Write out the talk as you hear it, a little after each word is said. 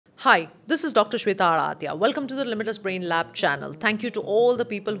Hi, this is Dr. Sweta Adatia. Welcome to the Limitless Brain Lab channel. Thank you to all the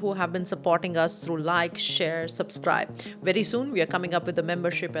people who have been supporting us through like, share, subscribe. Very soon we are coming up with a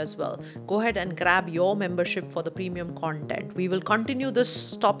membership as well. Go ahead and grab your membership for the premium content. We will continue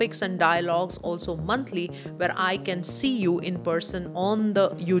this topics and dialogues also monthly where I can see you in person on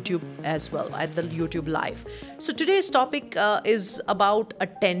the YouTube as well, at the YouTube live. So today's topic is about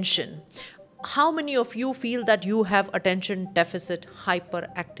attention. How many of you feel that you have attention deficit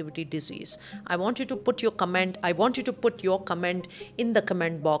hyperactivity disease? I want you to put your comment. I want you to put your comment in the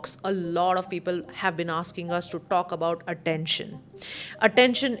comment box. A lot of people have been asking us to talk about attention.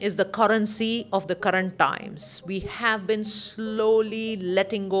 Attention is the currency of the current times. We have been slowly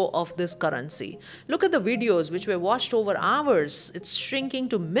letting go of this currency. Look at the videos which were watched over hours. It's shrinking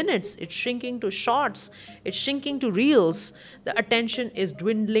to minutes. It's shrinking to shorts. It's shrinking to reels. The attention is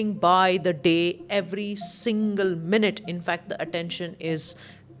dwindling by the day. Every single minute, in fact, the attention is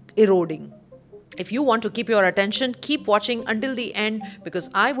eroding. If you want to keep your attention, keep watching until the end, because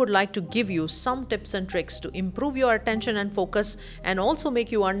I would like to give you some tips and tricks to improve your attention and focus, and also make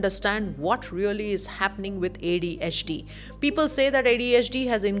you understand what really is happening with ADHD. People say that ADHD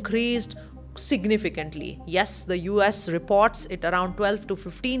has increased significantly. Yes, the US reports it around 12 to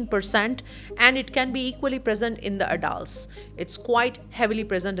 15%, and it can be equally present in the adults. It's quite heavily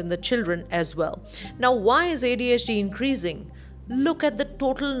present in the children as well. Now, why is ADHD increasing? Look at the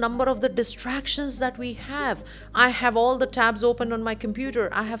total number of the distractions that we have. I have all the tabs open on my computer.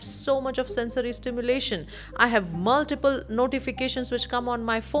 I have so much of sensory stimulation. I have multiple notifications which come on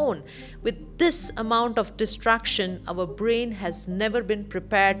my phone. With this amount of distraction, our brain has never been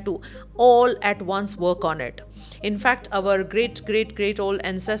prepared to all at once work on it. In fact, our great old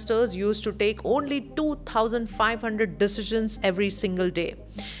ancestors used to take only 2,500 decisions every single day.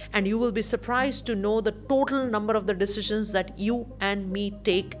 And you will be surprised to know the total number of the decisions that you and me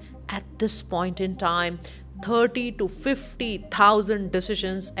take at this point in time. 30 to 50,000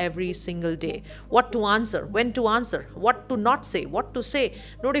 decisions every single day. What to answer, when to answer, what to not say, what to say,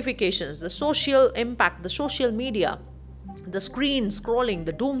 notifications, the social impact, the social media, the screen scrolling,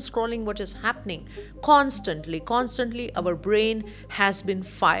 the doom scrolling, what is happening constantly our brain has been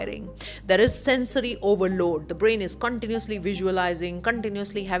firing. There is sensory overload. The brain is continuously visualizing,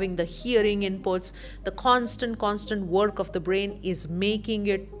 continuously having the hearing inputs. The constant work of the brain is making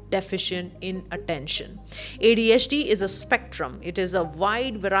it deficient in attention. ADHD is a spectrum. It is a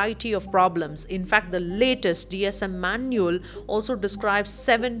wide variety of problems. In fact, the latest DSM manual also describes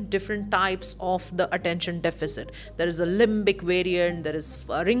 7 different types of the attention deficit. There is a limbic variant, there is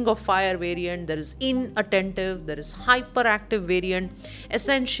a ring of fire variant, there is inattentive, there is hyperactive variant.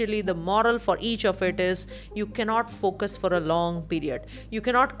 Essentially, the moral for each of it is you cannot focus for a long period. You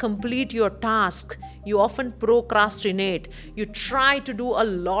cannot complete your task. You often procrastinate. You try to do a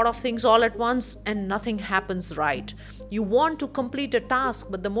lot of things all at once and nothing happens right. You want to complete a task,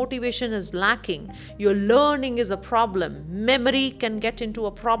 but the motivation is lacking. Your learning is a problem. Memory can get into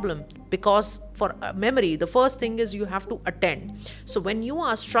a problem, because for memory, the first thing is you have to attend. So when you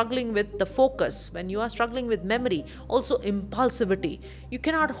are struggling with the focus, when you are struggling with memory, also impulsivity, you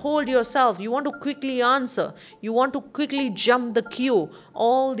cannot hold yourself. You want to quickly answer. You want to quickly jump the queue.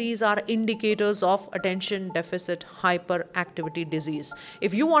 All these are indicators of attention deficit hyperactivity disease.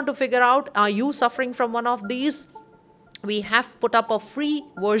 If you want to figure out, are you suffering from one of these? We have put up a free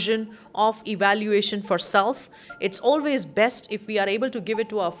version of evaluation for self. It's always best if we are able to give it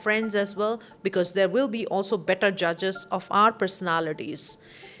to our friends as well, because there will be also better judges of our personalities.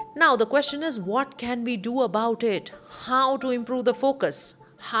 Now, the question is, what can we do about it? How to improve the focus?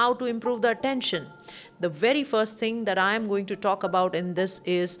 How to improve the attention? The very first thing that I am going to talk about in this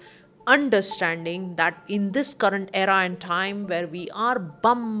is understanding that in this current era and time where we are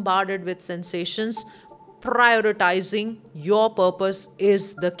bombarded with sensations, prioritizing your purpose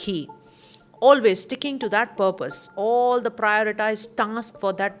is the key. Always sticking to that purpose. All the prioritized task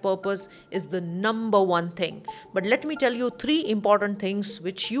for that purpose is the number one thing. But let me tell you 3 important things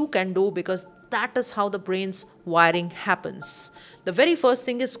which you can do, because that is how the brain's wiring happens. The very first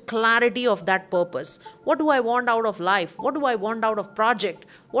thing is clarity of that purpose. What do I want out of life? What do I want out of project?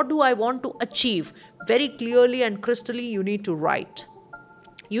 What do I want to achieve? Very clearly and crystally you need to write.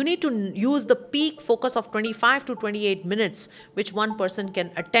 You need to use the peak focus of 25 to 28 minutes, which one person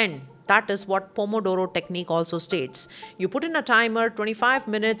can attend. That is what Pomodoro technique also states. You put in a timer, 25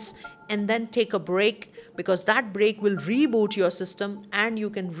 minutes, and then take a break, because that break will reboot your system and you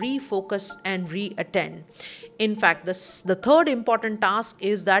can refocus and re-attend. In fact, the third important task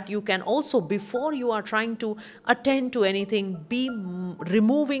is that you can also, before you are trying to attend to anything, be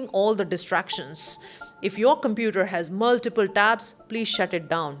removing all the distractions. If your computer has multiple tabs, please shut it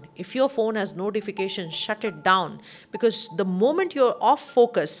down. If your phone has notifications, shut it down. Because the moment you're off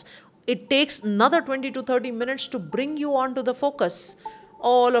focus, it takes another 20 to 30 minutes to bring you onto the focus.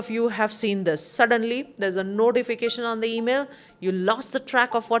 All of you have seen this. Suddenly, there's a notification on the email. You lost the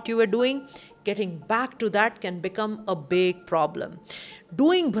track of what you were doing. Getting back to that can become a big problem.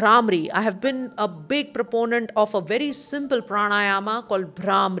 Doing Bhramari, I have been a big proponent of a very simple pranayama called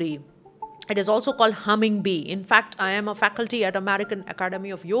Bhramari. It is also called humming bee. In fact, I am a faculty at American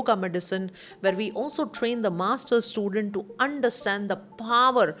Academy of Yoga Medicine, where we also train the master's student to understand the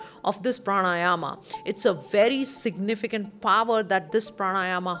power of this pranayama. It's a very significant power that this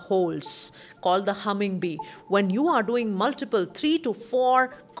pranayama holds, called the humming bee. When you are doing multiple 3 to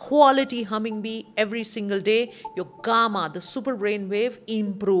 4 quality humming bee every single day, your gamma, the super brain wave,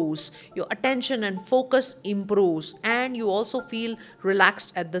 improves. Your attention and focus improves, and you also feel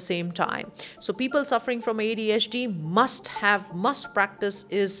relaxed at the same time. So people suffering from ADHD must practice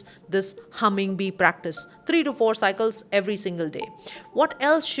is this humming bee practice. 3 to 4 cycles every single day. What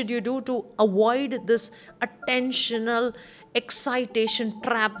else should you do to avoid this attentional excitation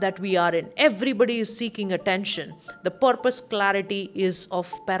trap that we are in? Everybody is seeking attention. The purpose clarity is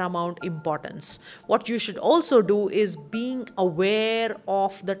of paramount importance. What you should also do is being aware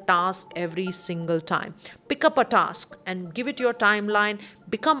of the task every single time. Pick up a task and give it your timeline.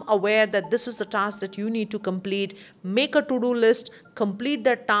 Become aware that this is the task that you need to complete. Make a to-do list, complete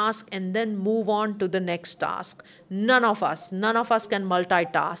that task, and then move on to the next task. None of us can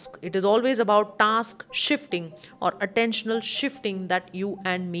multitask. It is always about task shifting or attentional shifting that you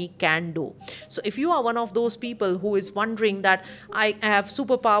and me can do. So if you are one of those people who is wondering that I have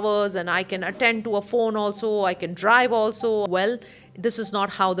superpowers and I can attend to a phone also, I can drive also, well, this is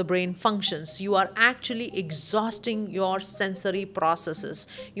not how the brain functions. You are actually exhausting your sensory processes.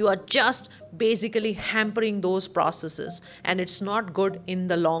 You are just basically hampering those processes, and it's not good in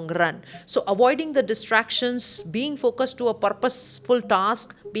the long run. So avoiding the distractions, being focused to a purposeful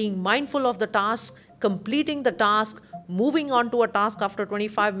task, being mindful of the task, completing the task, moving on to a task after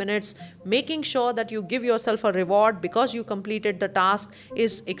 25 minutes, making sure that you give yourself a reward because you completed the task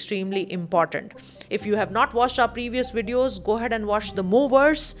is extremely important. If you have not watched our previous videos, go ahead and watch the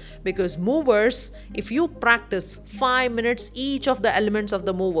movers, because movers, if you practice 5 minutes each of the elements of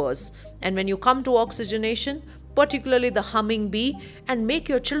the movers, and when you come to oxygenation, particularly the humming bee, and make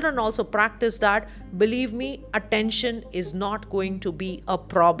your children also practice that, believe me, attention is not going to be a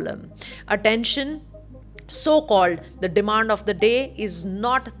problem. Attention, so-called the demand of the day, is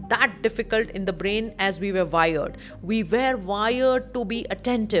not that difficult in the brain as we were wired. We were wired to be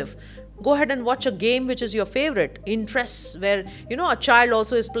attentive. Go ahead and watch a game which is your favorite interests, where a child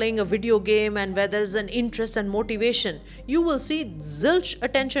also is playing a video game and where there is an interest and motivation. You will see zilch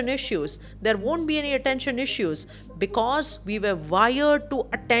attention issues. There won't be any attention issues because we were wired to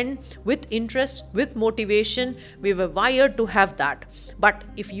attend with interest, with motivation. We were wired to have that. But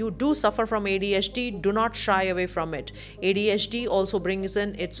if you do suffer from ADHD, do not shy away from it. ADHD also brings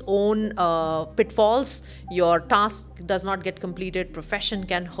in its own pitfalls. Your task does not get completed, profession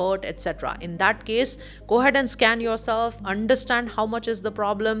can hurt, etc. In that case, go ahead and scan yourself, understand how much is the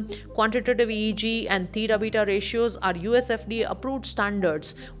problem. Quantitative EEG and theta beta ratios are US FDA approved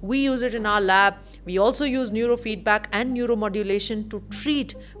standards. We use it in our lab. We also use neurofeedback and neuromodulation to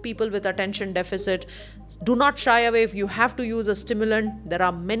treat people with attention deficit. Do not shy away if you have to use a stimulant. There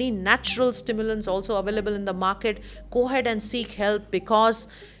are many natural stimulants also available in the market. Go ahead and seek help because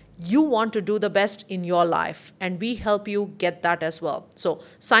you want to do the best in your life, and we help you get that as well. So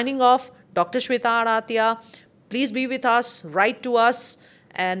signing off, Dr. Sweta Adatia. Please be with us, write to us,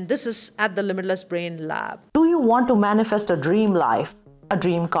 and this is at the Limitless Brain Lab. Do you want to manifest a dream life, a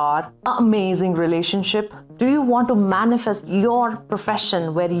dream car, amazing relationship? Do you want to manifest your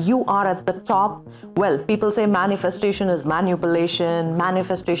profession where you are at the top? Well, people say manifestation is manipulation,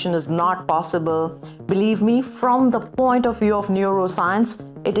 manifestation is not possible. Believe me, from the point of view of neuroscience,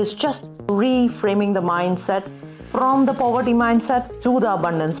 it is just reframing the mindset from the poverty mindset to the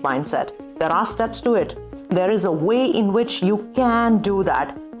abundance mindset. There are steps to it. There is a way in which you can do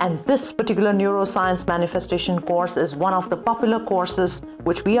that. And this particular neuroscience manifestation course is one of the popular courses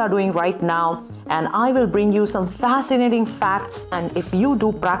which we are doing right now. And I will bring you some fascinating facts. And if you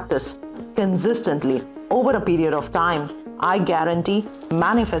do practice consistently over a period of time, I guarantee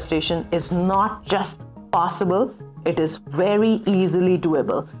manifestation is not just possible, it is very easily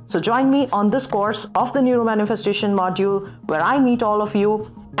doable. So join me on this course of the Neuromanifestation module where I meet all of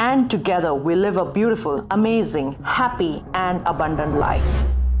you and together we live a beautiful, amazing, happy and abundant life.